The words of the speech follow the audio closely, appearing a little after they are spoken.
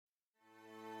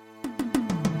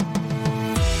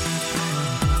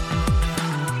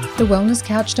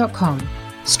thewellnesscouch.com,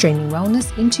 streaming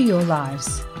wellness into your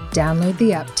lives. Download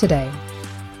the app today.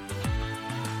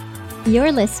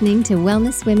 You're listening to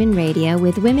Wellness Women Radio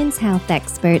with women's health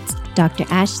experts Dr.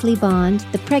 Ashley Bond,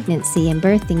 the pregnancy and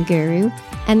birthing guru,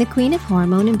 and the queen of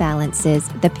hormone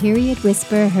imbalances, the period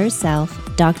whisperer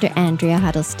herself, Dr. Andrea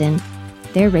Huddleston.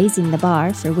 They're raising the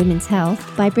bar for women's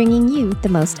health by bringing you the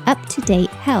most up-to-date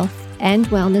health and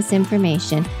wellness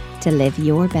information to live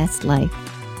your best life.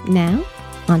 Now,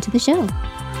 onto the show.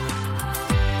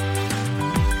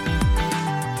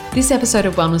 This episode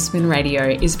of Wellness Women Radio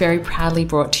is very proudly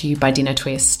brought to you by Dinner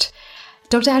Twist.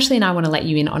 Dr. Ashley and I want to let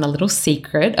you in on a little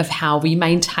secret of how we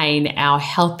maintain our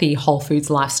healthy whole foods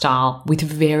lifestyle with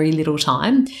very little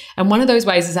time. And one of those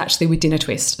ways is actually with Dinner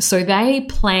Twist. So they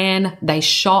plan, they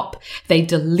shop, they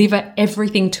deliver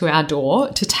everything to our door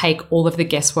to take all of the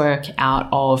guesswork out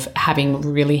of having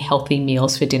really healthy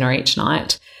meals for dinner each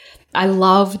night. I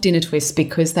love Dinner Twist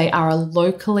because they are a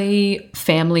locally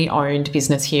family-owned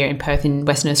business here in Perth in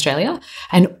Western Australia,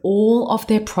 and all of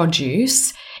their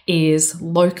produce is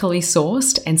locally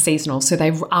sourced and seasonal. So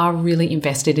they are really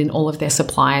invested in all of their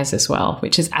suppliers as well,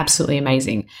 which is absolutely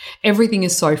amazing. Everything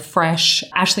is so fresh.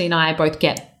 Ashley and I both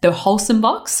get the Wholesome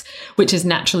box, which is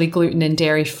naturally gluten and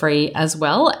dairy-free as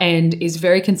well, and is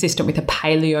very consistent with a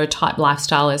paleo-type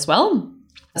lifestyle as well.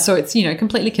 So it's,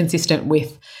 completely consistent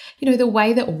with the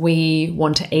way that we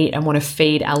want to eat and want to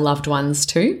feed our loved ones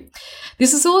too.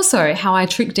 This is also how I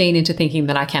tricked Dean into thinking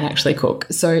that I can actually cook.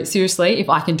 So seriously, if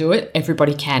I can do it,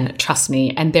 everybody can, trust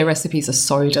me. And their recipes are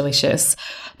so delicious.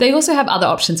 They also have other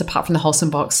options apart from the Wholesome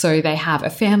box. So they have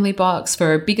a family box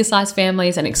for bigger size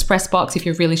families, an express box if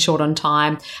you're really short on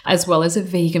time, as well as a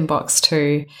vegan box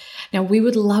too. Now, we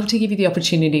would love to give you the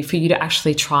opportunity for you to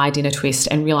actually try Dinner Twist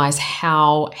and realize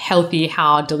how healthy,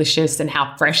 how delicious, and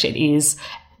how fresh it is,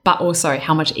 but also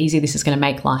how much easier this is going to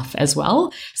make life as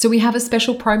well. So we have a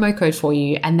special promo code for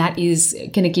you, and that is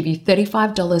going to give you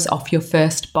 $35 off your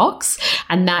first box,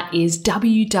 and that is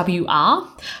WWR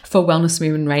for Wellness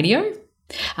Women Radio.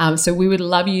 So we would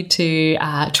love you to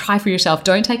try for yourself.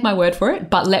 Don't take my word for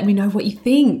it, but let me know what you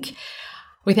think.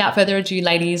 Without further ado,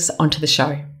 ladies, onto the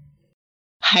show.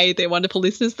 Hey there, wonderful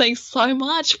listeners. Thanks so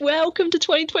much. Welcome to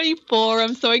 2024.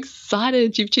 I'm so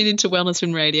excited you've tuned into Wellness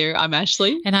Women Radio. I'm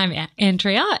Ashley. And I'm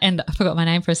Andrea, and I forgot my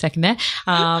name for a second there.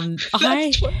 That's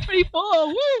 2024.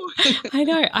 Woo! I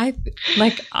know.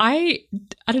 I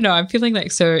don't know. I'm feeling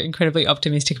like so incredibly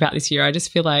optimistic about this year. I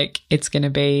just feel like it's going to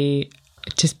be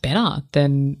just better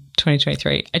than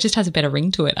 2023. It just has a better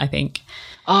ring to it, I think.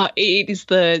 It is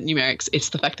the numerics. It's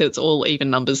the fact that it's all even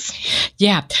numbers.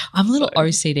 Yeah. I'm a little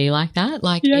OCD like that.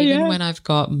 When I've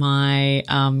got my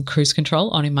cruise control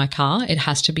on in my car, it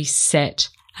has to be set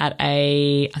at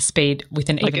a speed with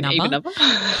an even number. Even number?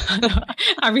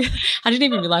 I didn't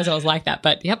even realize I was like that,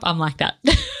 but yep, I'm like that.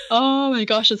 Oh my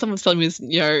gosh! And someone's telling me, it's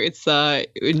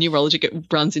neurologic. It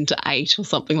runs into 8 or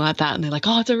something like that, and they're like,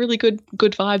 "Oh, it's a really good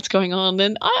vibes going on."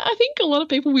 And I think a lot of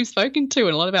people we've spoken to,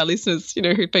 and a lot of our listeners,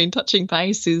 who've been touching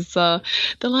base, is they're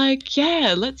like,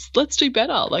 "Yeah, let's do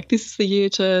better." Like this is the year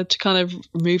to kind of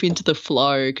move into the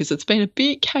flow, because it's been a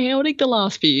bit chaotic the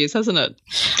last few years, hasn't it?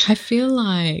 I feel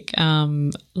like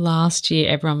last year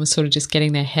everyone was sort of just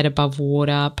getting their head above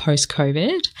water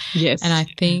post-COVID. Yes. And I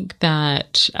think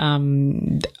that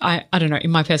I don't know,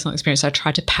 in my personal experience, I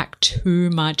tried to pack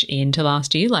too much into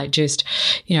last year, like just,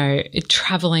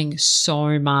 traveling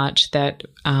so much that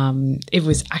it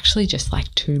was actually just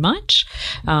like too much.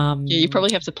 You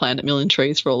probably have to plant a million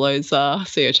trees for all those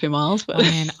CO2 miles. But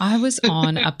man, I was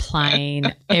on a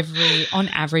plane on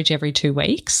average every 2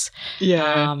 weeks.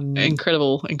 Yeah,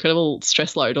 incredible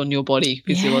stress load on your body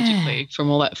physiologically from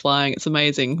all that flying. It's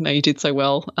amazing. No, you did so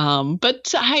well.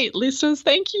 But hey, listeners,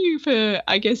 thank you for,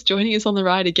 joining us on the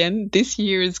ride again. This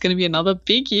year is going to be another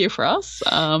big year for us.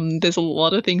 There's a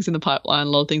lot of things in the pipeline, a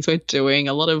lot of things we're doing,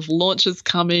 a lot of launches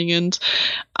coming, and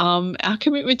our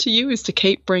commitment to you is to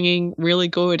keep bringing really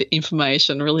good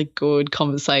information, really good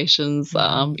conversations,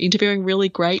 interviewing really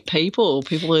great people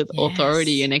with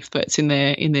authority and experts in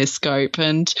their scope,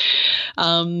 and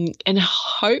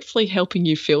hopefully helping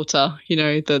you filter,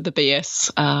 the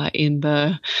BS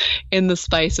in the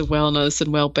space of wellness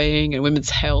and well-being and women's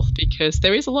health, because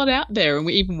there is a lot out there, and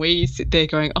we sit there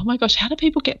going, oh my gosh, how do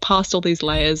people get past all these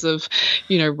layers of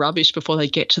rubbish before they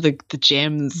get to the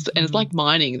gems? And it's like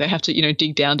mining. They have to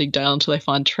dig down until they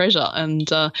find treasure,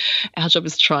 and our job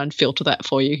is to try and filter that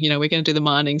for you. We're going to do the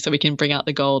mining so we can bring out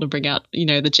the gold and bring out the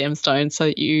gemstones, so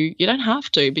that you don't have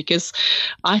to, because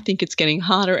I think it's getting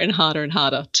harder and harder and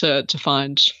harder to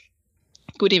find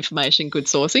good information, good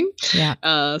sourcing. Yeah.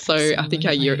 So I think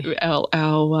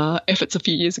our efforts a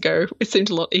few years ago, it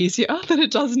seemed a lot easier than it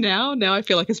does now. Now I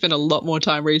feel like I spend a lot more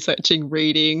time researching,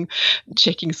 reading,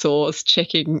 checking source,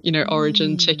 checking,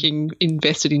 origin, checking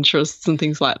invested interests and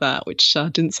things like that, which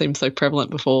didn't seem so prevalent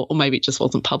before, or maybe it just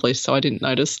wasn't published, so I didn't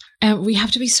notice. And we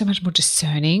have to be so much more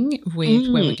discerning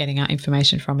with where we're getting our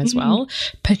information from as well,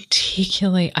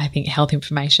 particularly, I think, health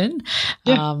information.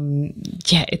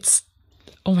 Yeah. It's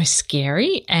almost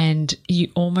scary, and you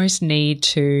almost need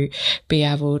to be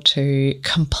able to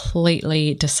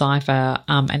completely decipher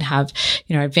and have,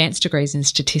 advanced degrees in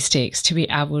statistics to be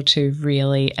able to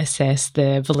really assess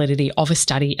the validity of a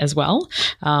study as well.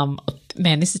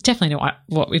 Man, this is definitely not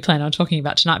what we plan on talking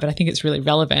about tonight, but I think it's really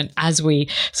relevant as we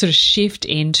sort of shift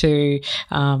into,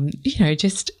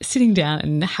 just sitting down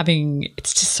and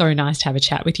it's just so nice to have a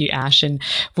chat with you, Ash. And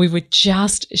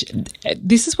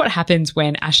this is what happens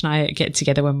when Ash and I get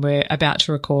together when we're about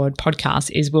to record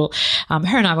podcasts is her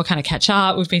and I will kind of catch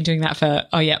up. We've been doing that for,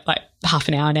 half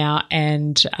an hour now.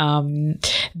 And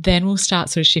then we'll start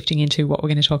sort of shifting into what we're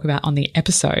going to talk about on the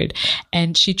episode.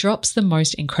 And she drops the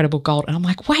most incredible gold. And I'm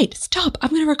like, wait, stop. I'm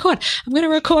going to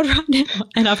record right now.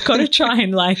 And I've got to try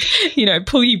and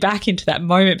pull you back into that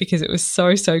moment because it was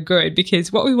so, so good.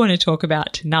 Because what we want to talk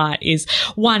about tonight is,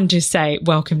 one, just say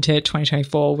welcome to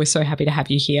 2024. We're so happy to have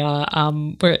you here.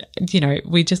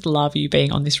 We just love you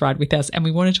being on this ride with us. And we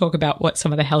want to talk about what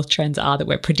some of the health trends are that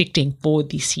we're predicting for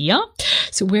this year.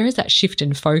 So where is that shift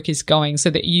in focus going so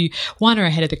that you, one, are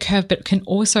ahead of the curve, but can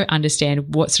also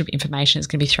understand what sort of information is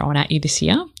going to be thrown at you this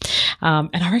year? And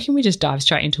I reckon we just dive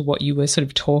straight into what you were sort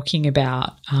of talking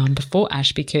about before,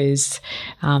 Ash, because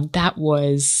that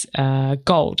was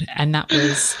gold, and that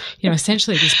was,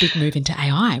 essentially this big move into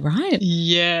AI, right?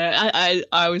 Yeah,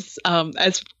 I was,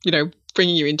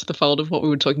 bringing you into the fold of what we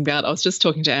were talking about, I was just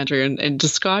talking to Andrew and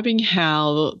describing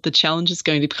how the challenge is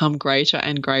going to become greater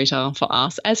and greater for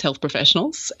us as health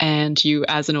professionals and you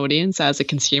as an audience, as a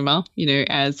consumer,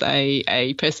 as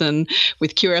a person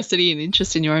with curiosity and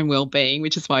interest in your own well-being,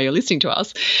 which is why you're listening to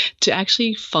us, to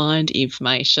actually find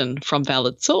information from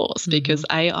valid source, because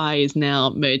AI is now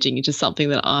merging into something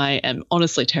that I am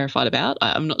honestly terrified about.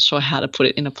 I'm not sure how to put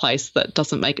it in a place that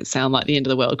doesn't make it sound like the end of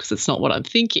the world, because it's not what I'm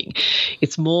thinking.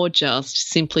 It's more just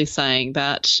simply saying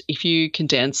that if you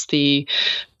condense the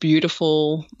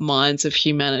beautiful minds of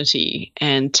humanity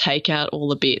and take out all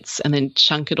the bits and then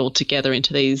chunk it all together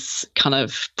into these kind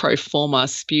of pro forma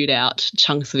spewed out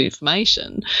chunks of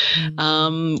information,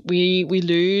 we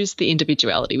lose the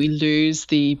individuality. We lose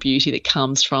the beauty that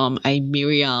comes from a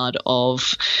myriad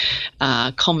of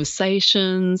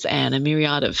conversations and a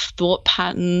myriad of thought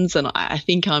patterns. And I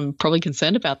think I'm probably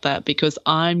concerned about that, because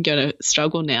I'm going to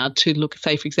struggle now to look,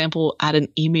 say, for example, at an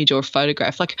image or a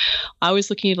photograph. Like, I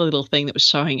was looking at a little thing that was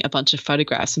showing a bunch of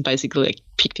photographs and basically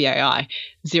pick the AI.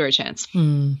 Zero chance.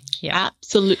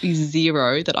 Absolutely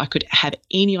zero that I could have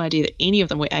any idea that any of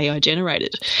them were AI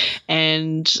generated.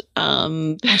 And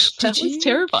that was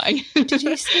terrifying. Did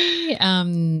you see,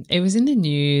 it was in the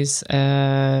news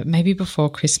maybe before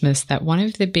Christmas, that one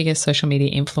of the biggest social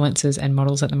media influencers and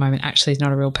models at the moment actually is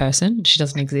not a real person. She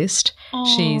doesn't exist.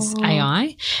 She's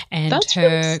AI. And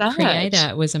her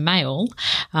creator was a male.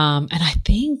 And I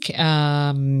think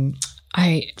I'm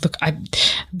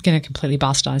going to completely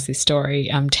bastardize this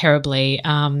story terribly,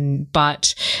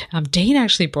 but Dean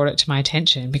actually brought it to my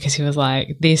attention because he was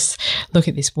like, look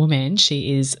at this woman.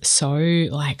 She is so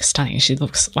stunning. She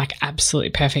looks like absolutely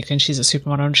perfect, and she's a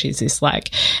supermodel, and she's this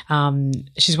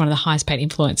she's one of the highest paid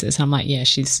influencers. And I'm like, yeah,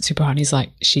 she's super hot. And he's like,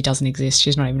 she doesn't exist.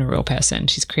 She's not even a real person.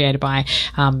 She's created by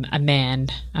a man,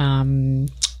 and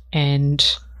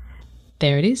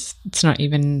there it is. It's not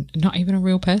even a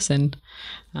real person.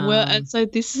 Well, and so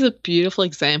this is a beautiful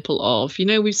example of,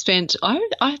 we've spent,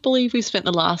 I believe we've spent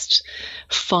the last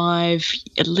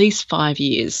at least 5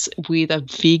 years with a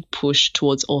big push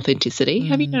towards authenticity.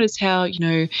 Have you noticed how,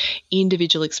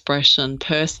 individual expression,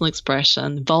 personal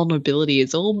expression, vulnerability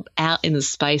is all out in the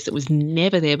space that was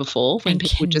never there before, when and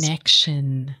people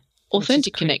connection.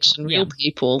 Authentic connection, real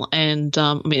people. And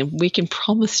we can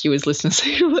promise you as listeners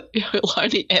it will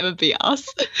only ever be us.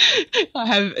 I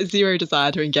have zero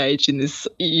desire to engage in this,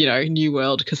 new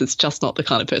world, because it's just not the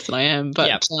kind of person I am.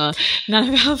 But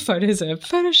none of our photos are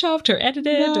photoshopped or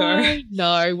edited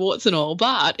no, warts and all.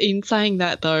 But in saying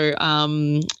that though,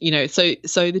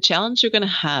 so the challenge you're going to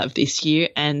have this year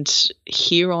and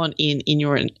here on in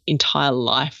your entire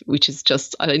life, which is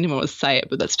just, I don't even want to say it,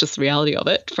 but that's just the reality of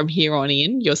it. From here on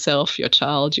in, yourself, your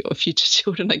child, your future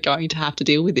children are going to have to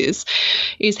deal with this,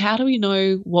 is how do we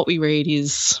know what we read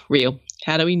is real?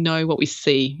 How do we know what we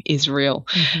see is real?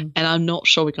 And I'm not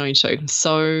sure we're going to.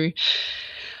 So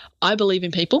I believe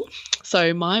in people.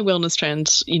 So my wellness trend,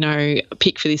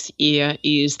 pick for this year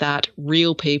is that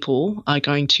real people are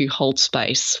going to hold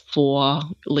space for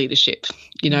leadership.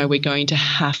 We're going to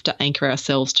have to anchor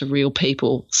ourselves to real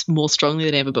people more strongly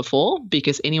than ever before,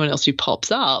 because anyone else who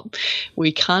pops up,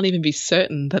 we can't even be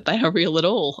certain that they are real at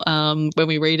all. When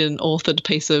we read an authored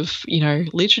piece of,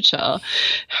 literature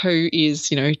who is,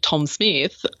 Tom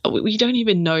Smith, we don't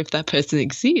even know if that person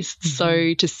exists.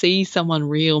 So to see someone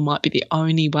real might be the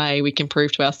only way we can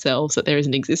prove to ourselves that there is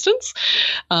an existence.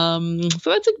 So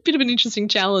that's a bit of an interesting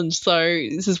challenge. So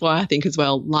this is why I think as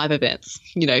well, live events,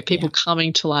 people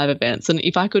coming to live events. And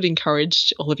if I could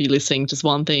encourage all of you listening, just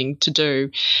one thing to do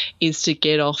is to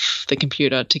get off the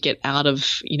computer, to get out of,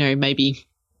 maybe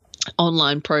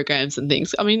online programs and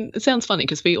things. I mean, it sounds funny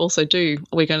because we're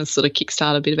going to sort of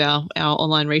kickstart a bit of our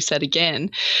online reset again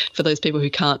for those people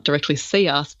who can't directly see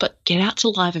us, but get out to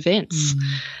live events.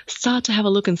 Start to have a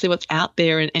look and see what's out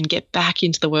there and get back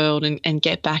into the world and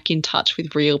get back in touch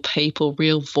with real people,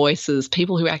 real voices,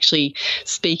 people who are actually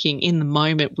speaking in the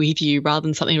moment with you rather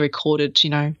than something recorded,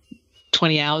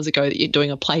 20 hours ago that you're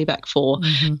doing a playback for.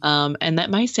 And that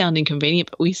may sound inconvenient,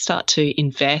 but we start to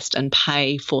invest and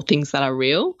pay for things that are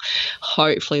real.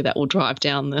 Hopefully that will drive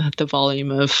down the volume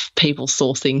of people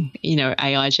sourcing,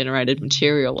 AI generated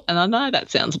material. And I know that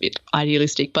sounds a bit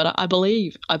idealistic, but I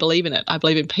believe in it. I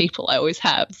believe in people. I always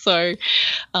have. So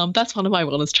that's one of my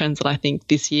wellness trends that I think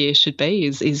this year should be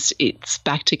is it's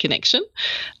back to connection.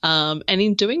 And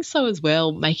in doing so as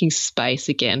well, making space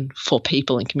again for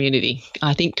people and community.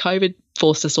 I think COVID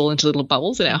forced us all into little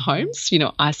bubbles in our homes,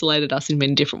 isolated us in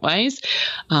many different ways.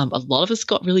 A lot of us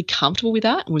got really comfortable with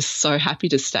that and was so happy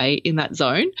to stay in that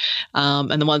zone.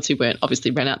 And the ones who weren't obviously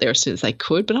ran out there as soon as they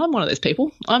could. But I'm one of those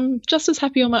people. I'm just as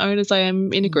happy on my own as I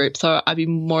am in a group. So I'd be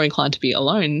more inclined to be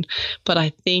alone. But I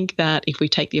think that if we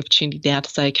take the opportunity now to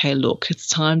say, okay, look, it's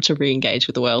time to re-engage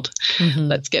with the world.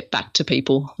 Let's get back to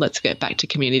people. Let's get back to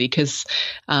community. Because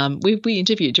we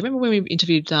interviewed, do you remember when we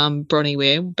interviewed Bronnie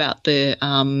Ware about the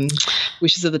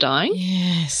Wishes of the Dying?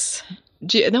 Yes.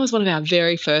 And that was one of our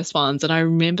very first ones. And I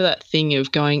remember that thing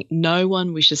of going, no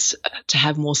one wishes to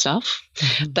have more stuff.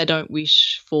 They don't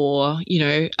wish for,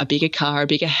 a bigger car, a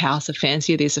bigger house, a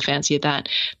fancier this, a fancier that.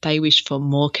 They wish for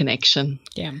more connection.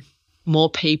 Yeah.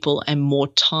 More people and more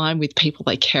time with people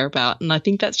they care about. And I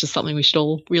think that's just something we should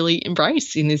all really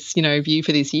embrace in this, view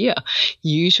for this year.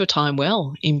 Use your time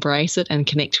well, embrace it and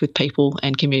connect with people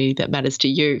and community that matters to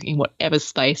you in whatever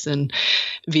space and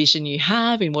vision you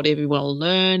have, in whatever you want to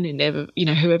learn, in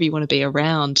whoever you want to be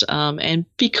around. And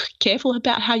be careful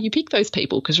about how you pick those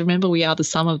people, because remember, we are the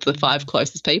sum of the 5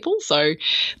 closest people. So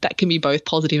that can be both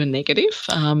positive and negative.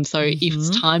 So if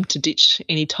it's time to ditch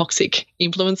any toxic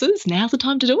influences, now's the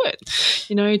time to do it.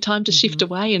 Time to shift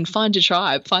away and find your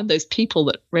tribe, find those people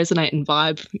that resonate and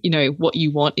vibe, what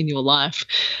you want in your life.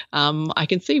 I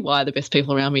can see why the best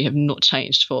people around me have not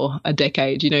changed for a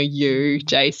decade. You,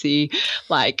 JC,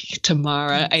 like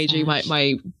Tamara, AG,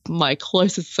 my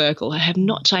closest circle, have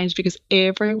not changed because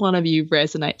every one of you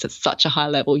resonates at such a high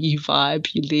level. You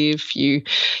vibe, you live,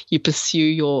 you pursue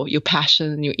your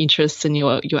passion and your interests and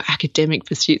your academic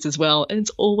pursuits as well. And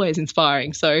it's always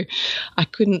inspiring. So I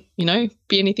couldn't,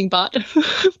 be anything but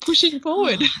pushing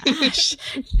forward.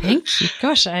 Thank you.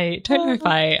 Gosh, I don't know if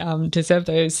I deserve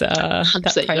those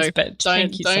that praise, but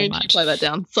thank you so much. Don't play that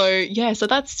down. So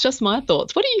that's just my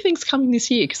thoughts. What do you think's coming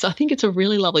this year? Because I think it's a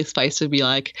really lovely space to be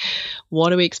like,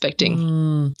 what are we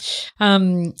expecting?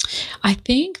 I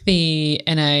think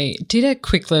and I did a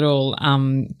quick little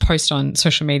post on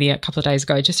social media a couple of days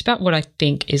ago just about what I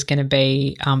think is going to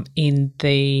be in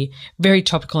the very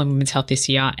topical in women's health this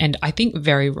year, and I think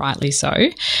very rightly so.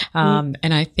 And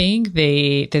I think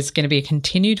there's going to be a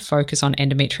continued focus on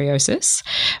endometriosis,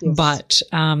 but,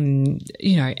 and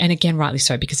again, rightly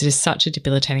so, because it is such a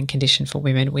debilitating condition for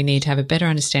women. We need to have a better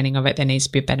understanding of it. There needs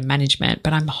to be a better management.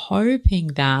 But I'm hoping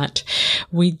that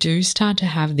we do start to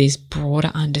have this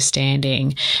broader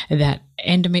understanding that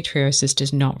endometriosis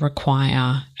does not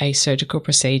require a surgical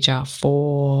procedure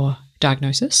for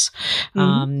diagnosis.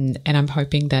 And I'm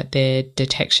hoping that the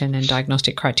detection and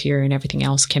diagnostic criteria and everything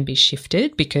else can be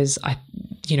shifted, because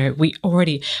we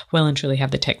already well and truly have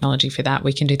the technology for that.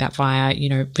 We can do that via,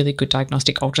 really good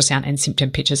diagnostic ultrasound and symptom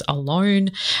pictures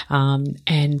alone.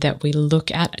 And that we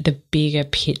look at the bigger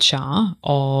picture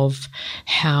of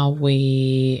how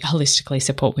we holistically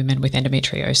support women with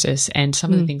endometriosis. And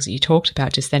some of the things that you talked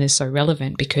about just then is so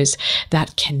relevant, because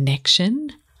that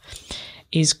connection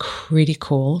is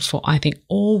critical for, I think,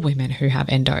 all women who have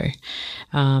endo,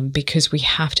 because we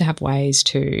have to have ways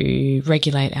to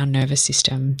regulate our nervous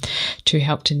system to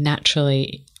help to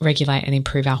naturally regulate and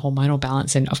improve our hormonal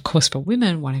balance. And of course, for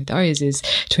women, one of those is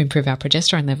to improve our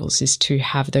progesterone levels, is to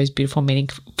have those beautiful,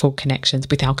 meaningful connections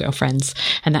with our girlfriends.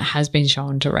 And that has been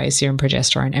shown to raise serum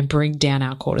progesterone and bring down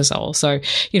our cortisol. So,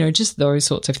 just those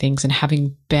sorts of things, and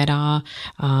having better,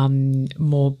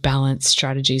 more balanced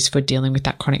strategies for dealing with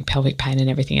that chronic pelvic pain and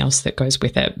everything else that goes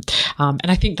with it. And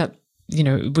I think that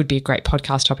it would be a great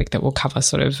podcast topic that we'll cover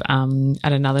sort of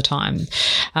at another time.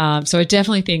 So I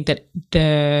definitely think that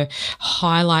the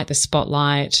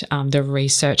spotlight, the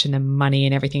research and the money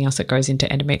and everything else that goes into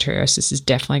endometriosis is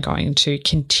definitely going to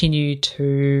continue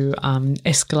to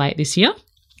escalate this year.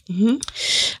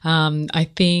 I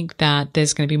think that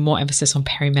there's going to be more emphasis on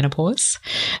perimenopause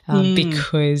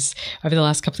because over the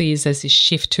last couple of years there's this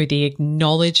shift to the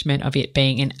acknowledgement of it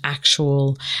being an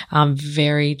actual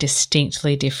very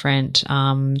distinctly different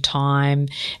time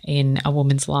in a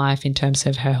woman's life in terms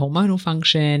of her hormonal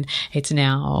function. It's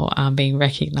now being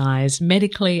recognised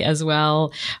medically as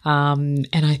well, and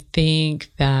I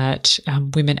think that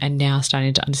women are now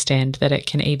starting to understand that it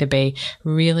can either be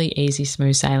really easy,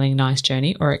 smooth sailing, nice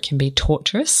journey, or it can be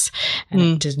torturous, and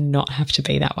it does not have to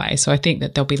be that way. So I think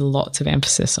that there'll be lots of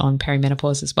emphasis on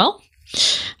perimenopause as well.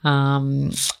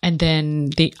 And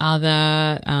then the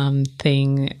other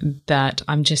thing that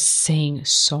I'm just seeing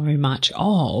so much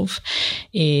of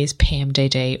is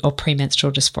PMDD, or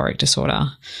premenstrual dysphoric disorder.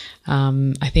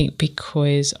 I think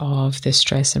because of the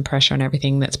stress and pressure and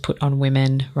everything that's put on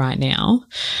women right now,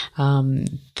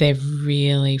 they're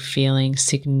really feeling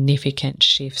significant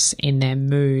shifts in their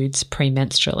moods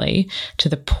premenstrually, to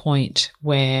the point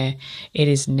where it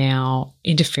is now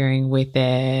interfering with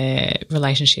their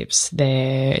relationships,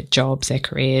 their jobs, their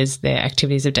careers, their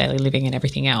activities of daily living and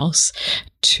everything else,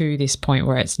 to this point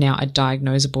where it's now a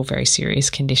diagnosable, very serious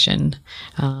condition.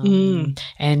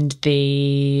 And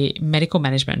the medical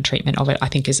management and treatment of it, I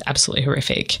think, is absolutely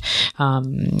horrific.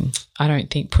 I don't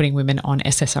think putting women on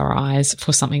SSRIs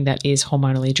for something that is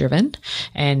hormonally driven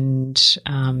and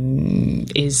I don't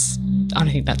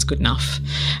think that's good enough.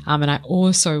 And I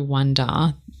also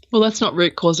wonder... Well, that's not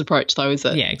root cause approach though, is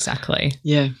it? Yeah, exactly.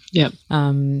 Yeah.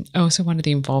 I also wonder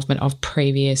the involvement of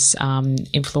previous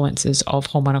influences of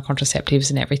hormonal contraceptives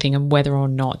and everything, and whether or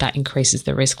not that increases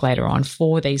the risk later on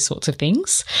for these sorts of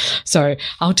things. So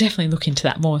I'll definitely look into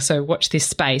that more. So watch this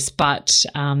space. But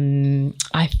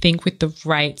I think with the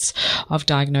rates of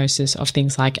diagnosis of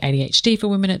things like ADHD for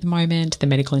women at the moment, the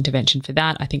medical intervention for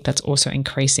that, I think that's also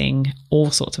increasing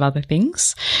all sorts of other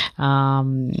things.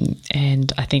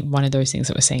 And I think one of those things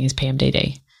that we're seeing is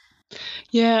PMDD.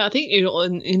 Yeah, I think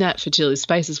in that fertility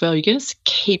space as well, you're going to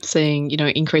keep seeing,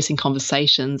 increasing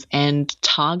conversations and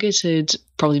targeted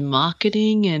probably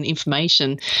marketing and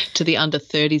information to the under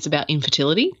 30s about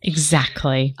infertility.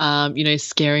 Exactly.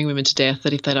 Scaring women to death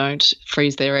that if they don't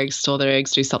freeze their eggs, store their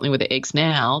eggs, do something with their eggs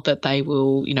now, that they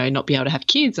will, not be able to have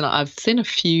kids. And I've seen a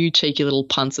few cheeky little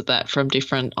punts at that from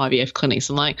different IVF clinics.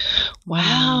 I'm like,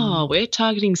 wow, we're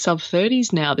targeting sub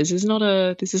 30s now. This is not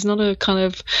a kind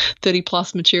of 30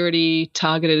 plus maturity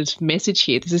targeted message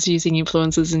here. This is using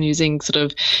influencers and using sort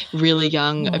of really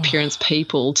young appearance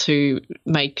people to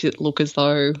make it look as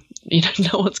though no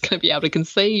one's going to be able to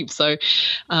conceive. So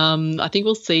I think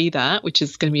we'll see that, which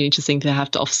is going to be interesting to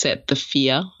have to offset the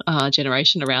fear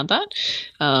generation around that,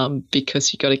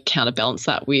 because you've got to counterbalance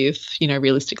that with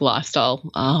realistic lifestyle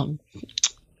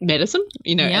medicine,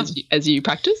 as you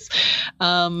practice.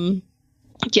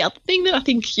 The other thing that I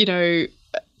think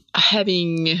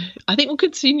I think we'll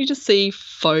continue to see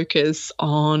focus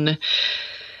on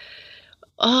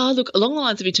along the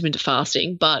lines of intermittent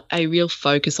fasting, but a real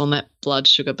focus on that blood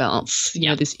sugar balance,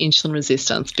 this insulin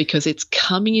resistance, because it's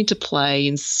coming into play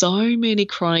in so many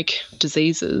chronic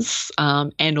diseases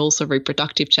and also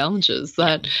reproductive challenges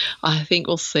that I think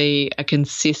we'll see a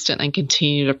consistent and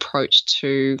continued approach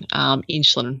to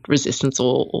insulin resistance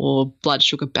or blood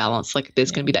sugar balance. Like there's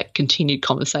going to be that continued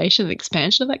conversation and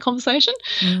expansion of that conversation,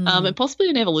 and possibly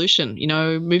an evolution,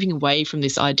 moving away from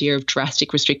this idea of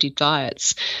drastic restrictive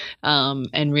diets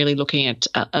and really looking at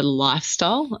a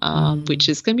lifestyle, which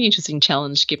is going to be interesting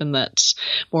challenge given that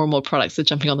more and more products are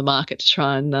jumping on the market to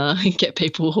try and get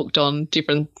people hooked on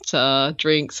different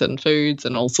drinks and foods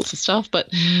and all sorts of stuff. But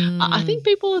I think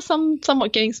people are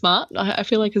somewhat getting smart. I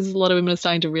feel like there's a lot of women are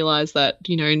starting to realise that,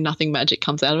 nothing magic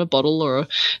comes out of a bottle, or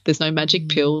there's no magic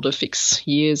pill to fix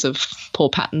years of poor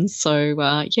patterns. So,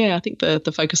 I think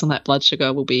the focus on that blood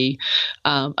sugar will be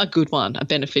a good one, a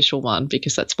beneficial one,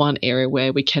 because that's one area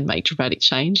where we can make dramatic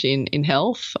change in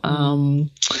health,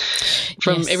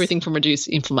 from everything everything from reduced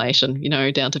inflammation,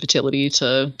 down to fertility,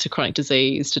 to chronic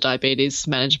disease, to diabetes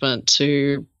management,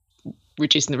 to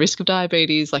reducing the risk of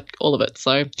diabetes, like all of it.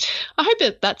 So I hope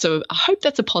that's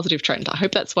a positive trend. I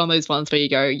hope that's one of those ones where you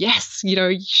go, yes,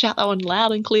 shout that one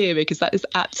loud and clear, because that is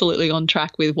absolutely on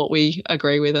track with what we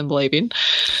agree with and believe in.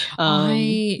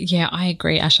 I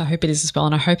agree, Ash. I hope it is as well,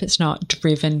 and I hope it's not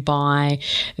driven by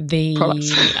the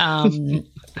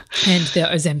and the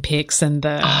Ozempics and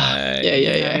the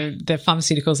the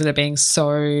pharmaceuticals that are being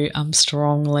so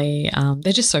strongly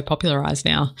they're just so popularized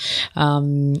now.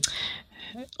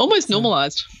 Almost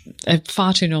normalized.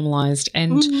 Far too normalized.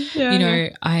 And,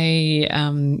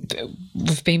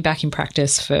 we've been back in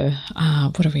practice for,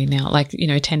 what are we now?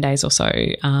 10 days or so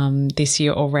this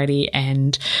year already.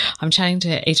 And I'm chatting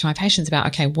to each of my patients about,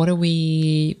 okay, what are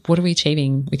we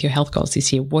achieving with your health goals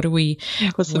this year?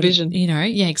 What's the vision?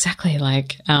 Exactly.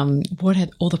 What are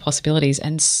all the possibilities?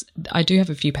 And I do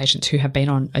have a few patients who have been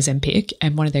on Ozempic,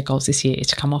 and one of their goals this year is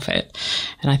to come off it.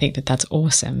 And I think that that's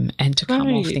awesome. And to come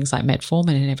off things like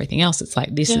metformin and everything else, it's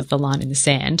like this is the line in the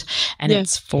sand, and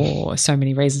it's for so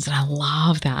many reasons, and I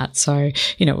love that. So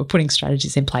we're putting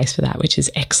strategies in place for that, which is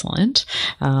excellent,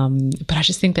 but I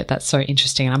just think that that's so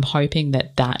interesting, and I'm hoping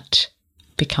that that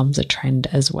becomes a trend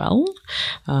as well.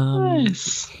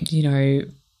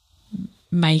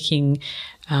 Making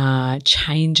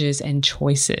changes and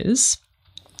choices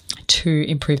to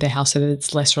improve their health so that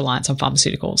it's less reliance on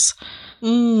pharmaceuticals.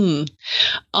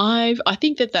 I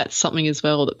think that that's something as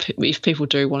well, that if people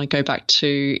do want to go back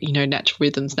to, natural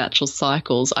rhythms, natural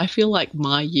cycles, I feel like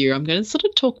my year I'm going to sort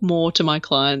of talk more to my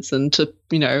clients and to,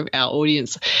 our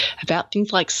audience about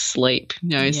things like sleep,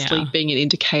 sleep being an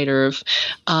indicator of,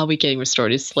 are we getting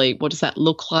restorative sleep? What does that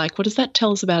look like? What does that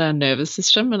tell us about our nervous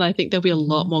system? And I think there'll be a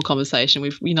lot more conversation.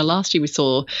 Last year we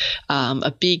saw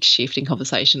a big shift in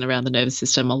conversation around the nervous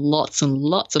system, lots and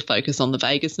lots of focus on the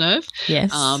vagus nerve.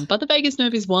 Yes. But the vagus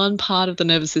nerve is one part of the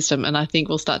nervous system, and I think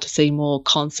we'll start to see more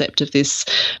concept of this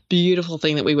beautiful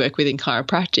thing that we work with in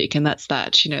chiropractic, and that's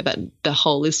that the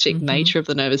holistic nature of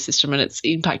the nervous system and its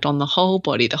impact on the whole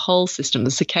body, the whole system,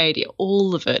 the circadia,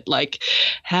 all of it, like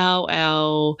how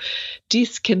our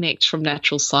disconnect from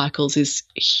natural cycles is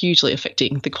hugely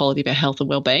affecting the quality of our health and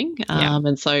well-being.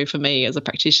 And so for me as a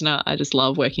practitioner, I just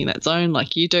love working in that zone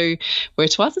like you do, where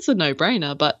to us it's a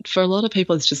no-brainer, but for a lot of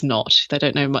people it's just not. They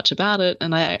don't know much about it,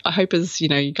 and I hope as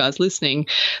you guys listening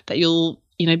that you'll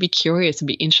be curious and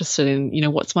be interested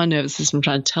in, what's my nervous system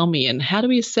trying to tell me, and how do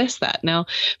we assess that? Now,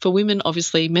 for women,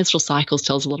 obviously, menstrual cycles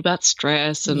tells a lot about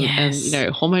stress and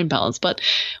hormone balance, but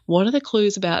what are the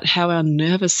clues about how our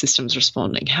nervous system's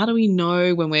responding? How do we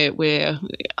know when we're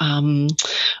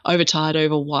overtired,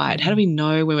 overwired? How do we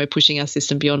know when we're pushing our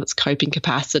system beyond its coping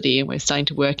capacity and we're starting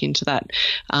to work into that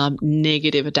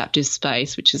negative adaptive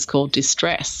space, which is called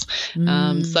distress? So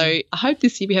I hope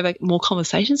this year we have more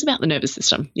conversations about the nervous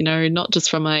system, not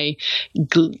just from a,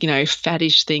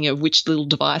 faddish thing of which little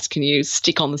device can you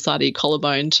stick on the side of your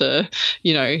collarbone to,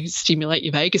 stimulate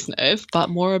your vagus nerve, but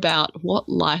more about what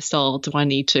lifestyle do I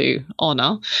need to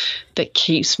honour that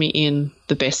keeps me in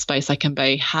the best space I can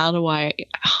be? How do I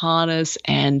harness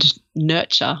and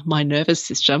nurture my nervous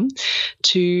system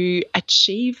to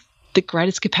achieve the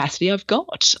greatest capacity I've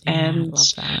got? And I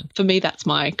love that. For me, that's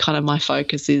my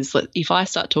focus is that if I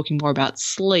start talking more about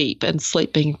sleep, and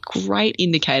sleep being a great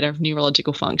indicator of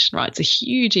neurological function, right? It's a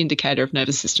huge indicator of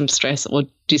nervous system stress or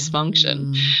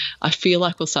dysfunction. I feel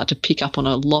like we'll start to pick up on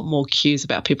a lot more cues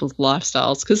about people's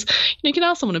lifestyles, because you can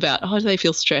ask someone about, do they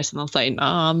feel stressed? And they'll say, no,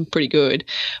 I'm pretty good.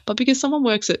 But because someone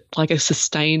works at like a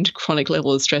sustained chronic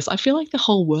level of stress, I feel like the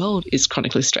whole world is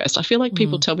chronically stressed. I feel like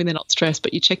people tell me they're not stressed,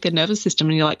 but you check their nervous system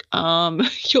and you're like,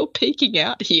 you're peaking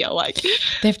out here. Like,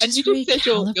 they've just and you just said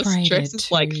your stress is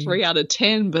like 3 out of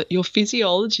 10, but your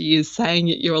physiology is saying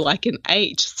that you're like an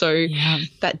 8. So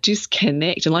that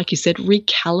disconnect, and like you said,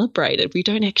 recalibrate it. We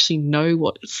don't actually know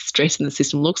what stress in the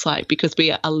system looks like because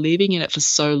we are living in it for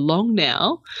so long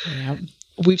now.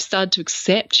 We've started to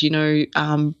accept,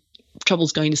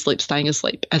 troubles going to sleep, staying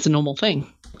asleep as a normal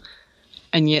thing.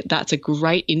 And yet that's a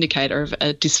great indicator of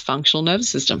a dysfunctional nervous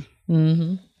system.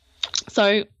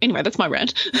 So anyway, that's my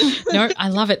rant. No, I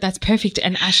love it. That's perfect.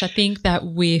 And Ash, I think that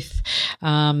with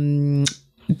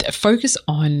focus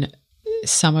on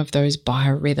some of those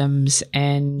biorhythms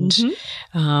and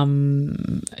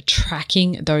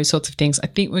tracking those sorts of things, I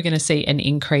think we're going to see an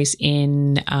increase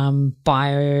in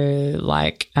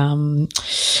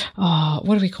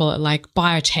what do we call it? Like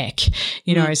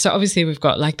biotech, So obviously we've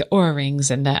got like the Oura Rings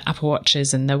and the Apple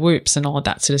Watches and the Whoops and all of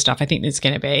that sort of stuff. I think there's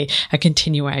going to be a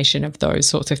continuation of those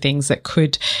sorts of things that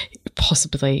could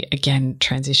possibly, again,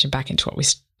 transition back into what we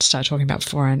started talking about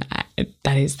before, and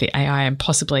that is the AI, and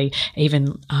possibly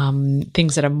even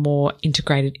things that are more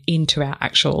integrated into our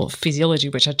actual physiology,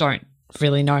 which I don't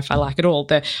really know if I like at all.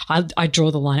 I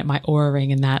draw the line at my Oura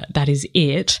ring, and that is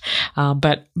it.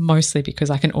 But mostly because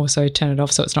I can also turn it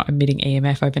off so it's not emitting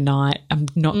EMF overnight. I'm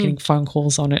not getting phone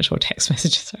calls on it or text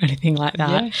messages or anything like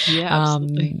that.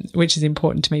 Absolutely. Which is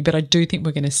important to me. But I do think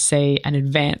we're going to see an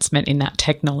advancement in that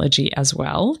technology as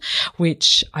well,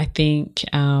 which I think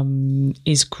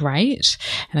is great.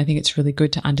 And I think it's really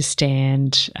good to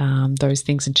understand those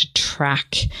things and to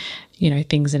track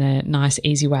things in a nice,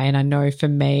 easy way. And I know for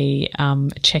me,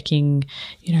 checking,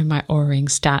 my Oura ring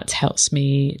stats helps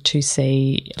me to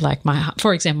see, like,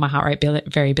 for example, my heart rate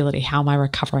variability. How am I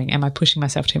recovering? Am I pushing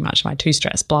myself too much? Am I too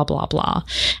stressed? Blah, blah, blah.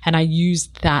 And I use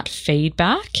that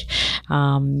feedback,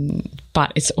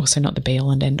 but it's also not the be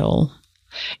all and end all.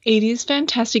 It is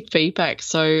fantastic feedback.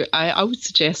 So I would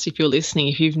suggest, if you're listening,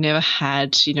 if you've never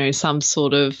had, some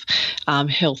sort of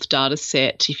health data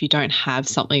set, if you don't have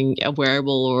something, a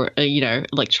wearable or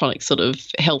electronic sort of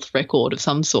health record of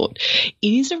some sort,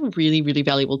 it is a really, really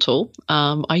valuable tool.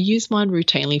 I use mine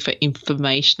routinely for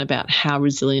information about how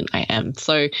resilient I am.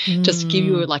 So just to give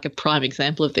you a prime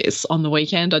example of this, on the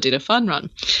weekend I did a fun run,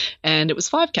 and it was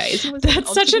 5Ks.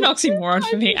 That's such an oxymoron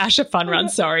for me, Ash, a fun run.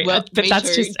 Sorry, well, but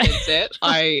that's too, just it.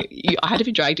 I had to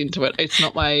be dragged into it. It's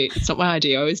not my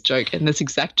idea. I always joke, and this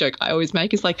exact joke I always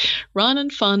make is like, run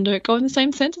and fun don't go in the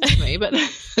same sentence for me. But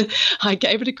I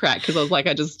gave it a crack because I was like,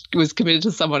 I just was committed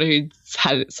to someone who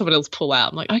had someone else pull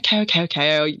out. I'm like,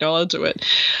 okay, I'll do it,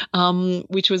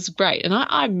 which was great. And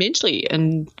I mentally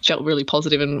and felt really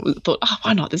positive and thought, oh,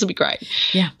 why not? This will be great.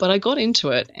 Yeah. But I got into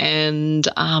it, and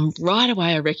right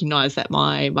away I recognised that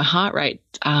my heart rate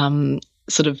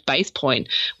sort of base point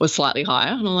was slightly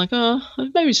higher, and I'm like, oh,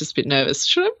 maybe it's just a bit nervous.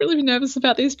 Should I really be nervous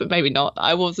about this? But maybe not.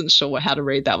 I wasn't sure how to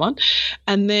read that one.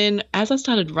 And then as I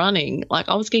started running,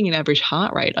 I was getting an average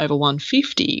heart rate over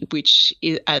 150, which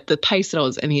is, at the pace that I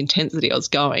was and the intensity I was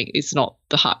going, is not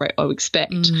the heart rate I would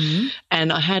expect.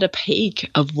 And I had a peak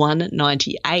of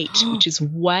 198, which is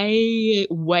way,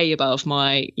 way above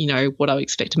my, what I would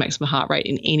expect a maximum heart rate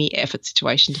in any effort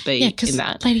situation to be in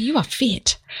that. Lady, you are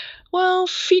fit. Well,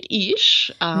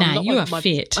 fit-ish. You are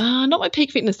fit. Not my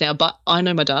peak fitness now, but I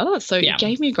know my data, so it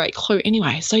gave me a great clue.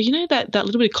 Anyway, so that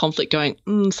little bit of conflict going,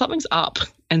 something's up.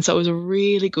 And so it was a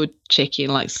really good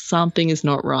check-in, something is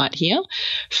not right here.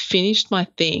 Finished my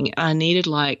thing. I needed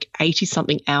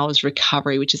 80-something hours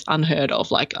recovery, which is unheard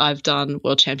of. I've done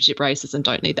world championship races and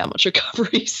don't need that much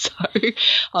recovery. So I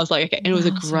was like, okay. And it was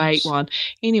a great one.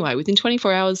 Anyway, within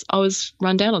 24 hours, I was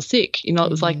run down or sick. It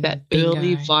was like that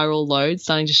early viral load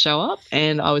starting to show up,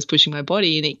 and I was pushing my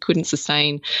body and it couldn't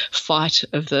sustain fight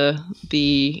of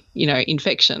the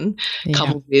infection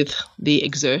coupled with the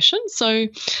exertion. So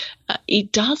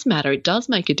it does matter. It does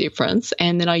make a difference.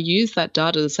 And then I use that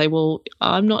data to say, well,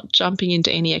 I'm not jumping into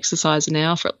any exercise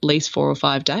now for at least 4 or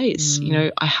 5 days.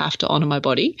 I have to honour my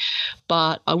body.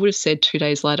 But I would have said 2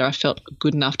 days later I felt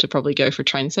good enough to probably go for a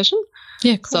training session.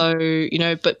 Yeah, cool. So,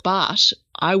 but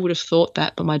I would have thought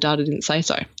that, but my data didn't say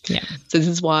so. Yeah. So this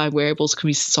is why wearables can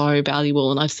be so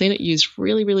valuable. And I've seen it used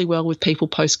really, really well with people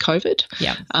post-COVID.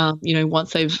 Yeah.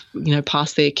 Once they've,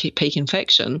 passed their peak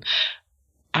infection,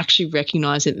 actually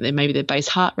recognizing that maybe their base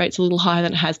heart rate's a little higher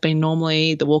than it has been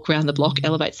normally. The walk around the block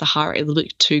elevates the heart rate a little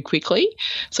bit too quickly.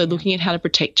 So looking at how to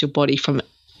protect your body from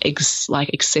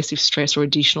excessive stress or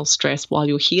additional stress while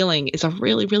you're healing is a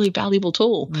really, really valuable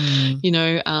tool.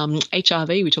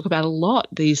 HRV, we talk about a lot,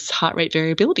 these heart rate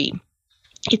variability.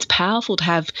 It's powerful to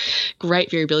have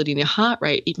great variability in your heart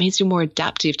rate. It means you're more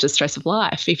adaptive to stress of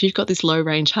life. If you've got this low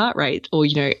range heart rate or,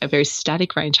 a very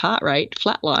static range heart rate,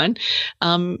 flatline,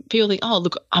 people think, oh,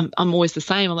 look, I'm always the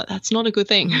same. I'm like, that's not a good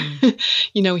thing.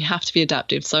 We have to be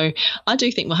adaptive. So I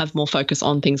do think we'll have more focus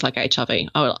on things like HRV.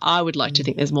 I would like to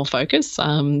think there's more focus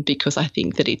because I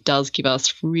think that it does give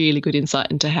us really good insight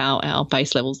into how our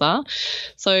base levels are.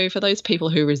 So for those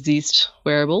people who resist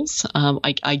wearables,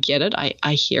 I get it.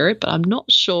 I hear it, but I'm not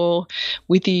sure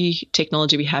with the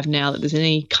technology we have now that there's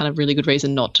any kind of really good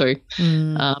reason not to.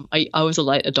 I was a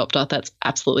late adopter. That's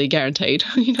absolutely guaranteed.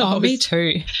 Me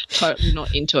too. Totally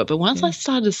not into it. But once I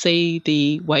started to see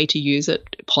the way to use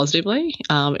it positively,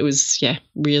 it was,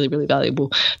 really, really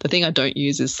valuable. The thing I don't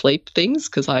use is sleep things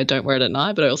because I don't wear it at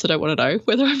night, but I also don't want to know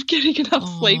whether I'm getting enough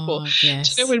sleep or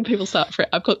yes. Do you know when people start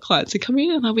I've got clients who come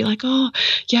in and they'll be like, oh,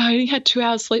 yeah, I only had 2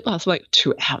 hours sleep last. I'm like,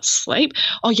 2 hours sleep?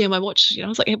 Oh, yeah, my watch, I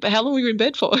was like, but how long were you in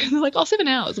bed for? And they're like, 7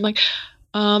 hours. I'm like,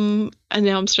 and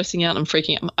now I'm stressing out and I'm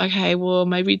freaking out. I'm like, okay, well,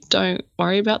 maybe don't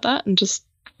worry about that and just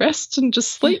rest and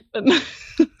just sleep. And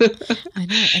I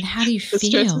know. And how do you the feel?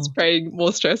 stress is creating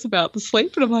more stress about the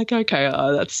sleep. And I'm like, okay,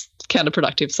 that's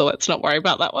counterproductive, so let's not worry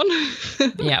about that one.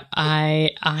 Yeah,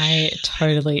 I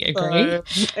totally agree.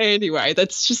 Anyway,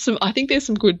 that's just I think there's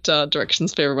some good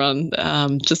directions for everyone,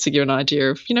 just to give an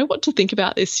idea of, what to think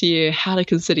about this year, how to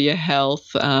consider your health.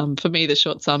 For me, the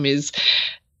short sum is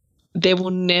there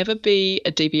will never be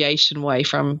a deviation away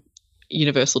from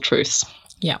universal truths.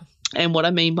 Yeah. And what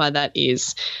I mean by that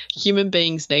is human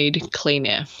beings need clean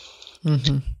air.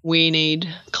 Mm-hmm. We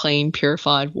need clean,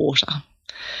 purified water.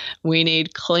 We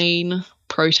need clean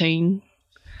protein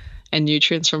and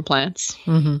nutrients from plants.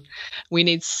 Mm-hmm. We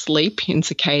need sleep in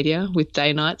circadia with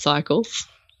day-night cycles.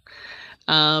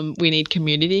 We need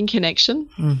community and connection,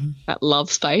 that love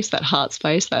space, that heart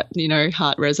space, that,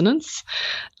 heart resonance.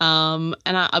 And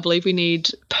I believe we need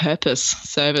purpose,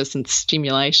 service, and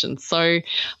stimulation. So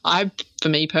for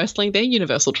me personally, they're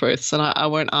universal truths, and I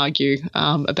won't argue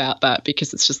about that,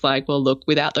 because it's just like, well, look,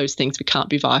 without those things, we can't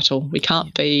be vital. We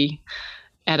can't be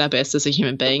at our best as a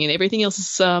human being, and everything else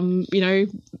is,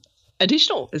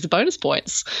 additional, is bonus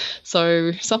points.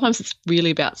 So sometimes it's really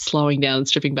about slowing down and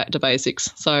stripping back to basics.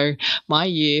 So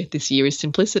this year is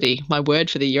simplicity. My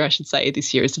word for the year, I should say,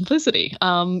 this year is simplicity.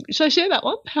 Should I share that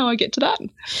one, how I get to that?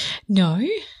 No.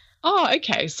 Oh,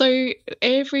 okay. So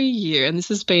every year, and this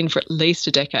has been for at least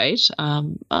a decade,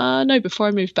 before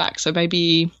I moved back, so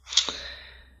maybe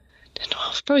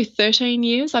probably 13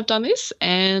 years I've done this,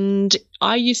 and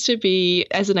I used to be,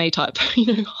 as an A-type,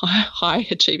 high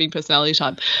achieving personality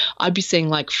type, I'd be seeing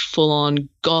like full-on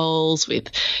goals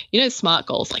with, SMART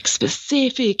goals, like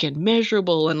specific and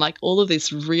measurable, and like all of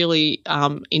this really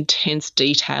intense,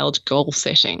 detailed goal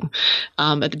setting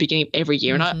at the beginning of every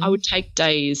year. And I would take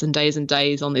days and days and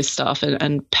days on this stuff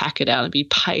and pack it out and be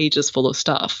pages full of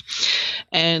stuff.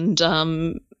 And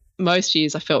most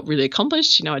years I felt really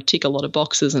accomplished. I'd tick a lot of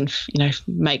boxes and,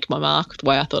 make my mark the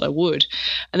way I thought I would.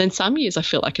 And then some years I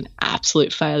felt like an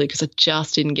absolute failure because I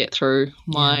just didn't get through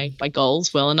my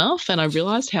goals well enough. And I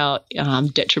realised how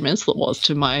detrimental it was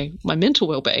to my mental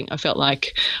well-being. I felt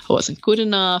like I wasn't good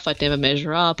enough. I'd never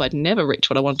measure up. I'd never reach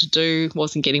what I wanted to do.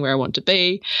 Wasn't getting where I wanted to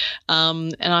be.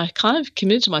 And I kind of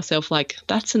committed to myself, like,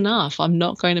 that's enough. I'm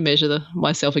not going to measure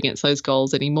myself against those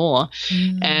goals anymore.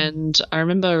 And I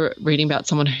remember reading about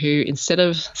someone who, instead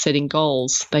of setting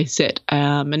goals, they set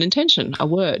an intention, a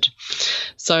word.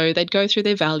 So they'd go through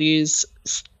their values,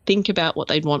 think about what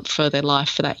they'd want for their life,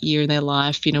 for that year in their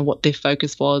life, what their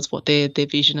focus was, what their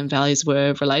vision and values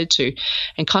were related to,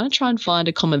 and kind of try and find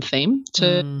a common theme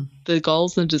to the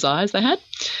goals and desires they had,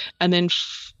 and then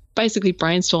basically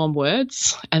brainstorm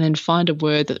words and then find a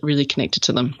word that really connected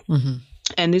to them.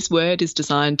 And this word is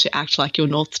designed to act like your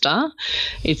North Star.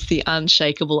 It's the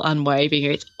unshakable, unwavering.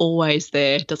 It's always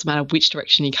there. It doesn't matter which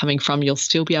direction you're coming from. You'll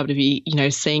still be able to be,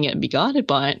 seeing it and be guided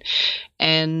by it.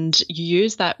 And you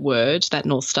use that word, that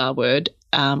North Star word,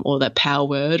 or that power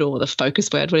word, or the focus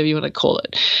word, whatever you want to call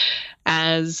it,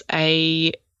 as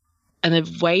a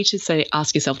way to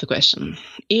ask yourself the question,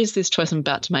 is this choice I'm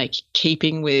about to make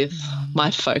keeping with my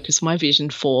focus, my vision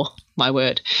for my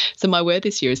word? So my word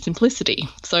this year is simplicity.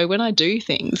 So when I do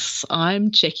things, I'm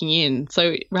checking in.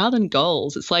 So rather than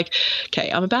goals, it's like,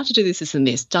 okay, I'm about to do this, this, and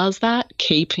this. Does that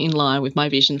keep in line with my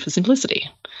vision for simplicity?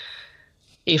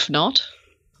 If not,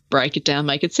 break it down,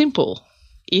 make it simple.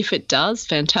 If it does,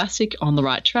 fantastic, on the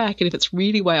right track. And if it's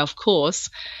really way off course,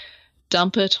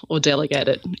 dump it or delegate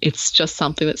it. It's just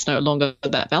something that's no longer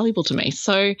that valuable to me.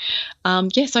 So,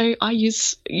 so I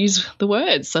use the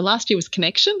words. So last year was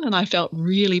connection, and I felt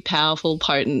really powerful,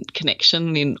 potent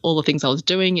connection in all the things I was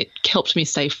doing. It helped me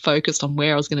stay focused on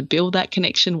where I was going to build that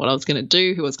connection, what I was going to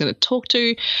do, who I was going to talk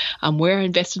to, where I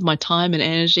invested my time and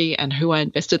energy, and who I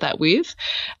invested that with.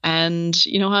 And,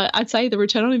 I'd say the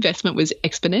return on investment was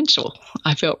exponential.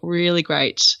 I felt really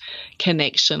great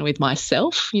connection with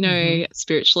myself,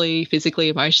 spiritually, physically,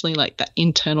 emotionally, like that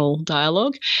internal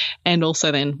dialogue, and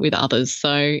also then with others.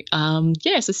 So,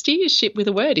 so steer your ship with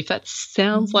a word. If that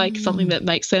sounds like something that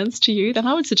makes sense to you, then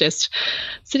I would suggest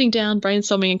sitting down,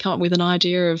 brainstorming, and come up with an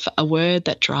idea of a word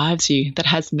that drives you, that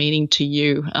has meaning to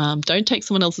you. Don't take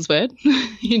someone else's word.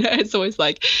 It's always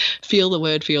like feel the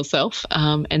word for yourself,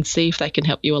 and see if they can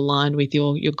help you align with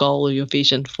your goal or your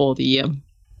vision for the year.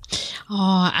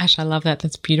 Oh, Ash, I love that.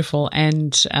 That's beautiful.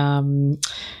 And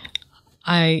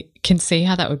I can see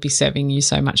how that would be serving you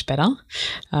so much better.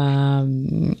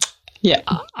 Yeah.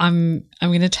 I'm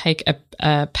going to take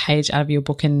a page out of your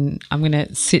book, and I'm going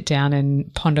to sit down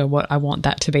and ponder what I want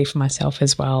that to be for myself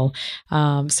as well.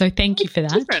 So thank you for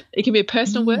that. Different. It can be a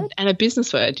personal word and a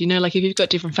business word. You know, like if you've got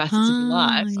different facets of your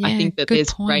life, I think that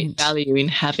there's great value in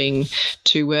having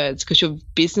two words, because your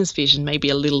business vision may be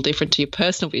a little different to your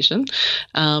personal vision.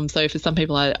 So for some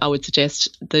people, I would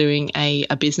suggest doing a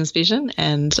business vision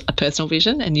and a personal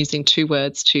vision, and using two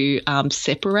words to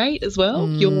separate as well.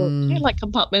 Like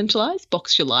compartmentalize,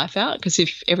 box your life out, because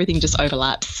if everything just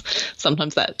overlaps,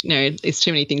 sometimes that, is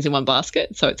too many things in one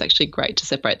basket. So it's actually great to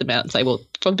separate them out and say, well,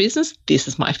 from business, this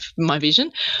is my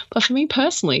vision, but for me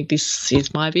personally, this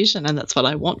is my vision, and that's what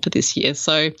I want for this year.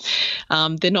 So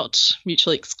they're not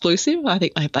mutually exclusive. I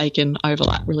think they can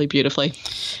overlap really beautifully.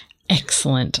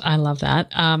 Excellent. I love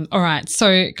that. All right.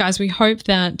 So, guys, we hope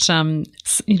that, some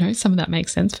of that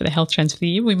makes sense for the health trends for the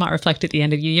year. We might reflect at the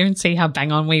end of the year and see how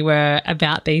bang on we were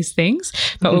about these things.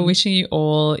 But we're wishing you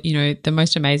all, the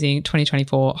most amazing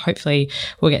 2024. Hopefully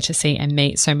we'll get to see and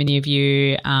meet so many of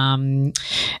you, and,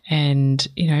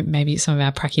 maybe some of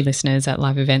our pracky listeners at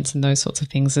live events and those sorts of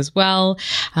things as well.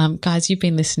 Guys, you've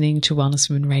been listening to Wellness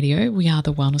Women Radio. We are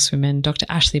the Wellness Women, Dr.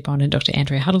 Ashley Bond and Dr.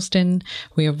 Andrea Huddleston.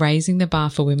 We are raising the bar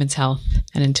for women's health.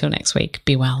 And until next week,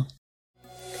 be well.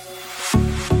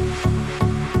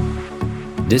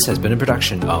 This has been a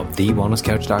production of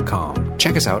TheWellnessCouch.com.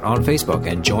 Check us out on Facebook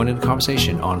and join in the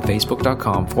conversation on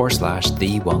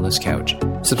Facebook.com/The Wellness Couch.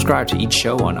 Subscribe to each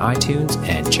show on iTunes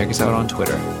and check us out on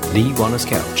Twitter. The Wellness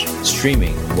Couch,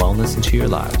 streaming wellness into your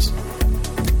lives.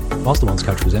 Whilst the Wellness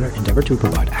Couch presenter endeavor to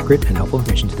provide accurate and helpful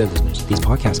information to their listeners, these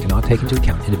podcasts cannot take into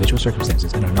account individual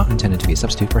circumstances and are not intended to be a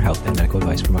substitute for health and medical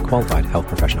advice from a qualified health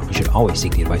professional. You should always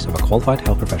seek the advice of a qualified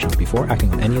health professional before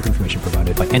acting on any of the information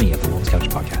provided by any of the Wellness Couch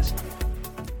podcasts.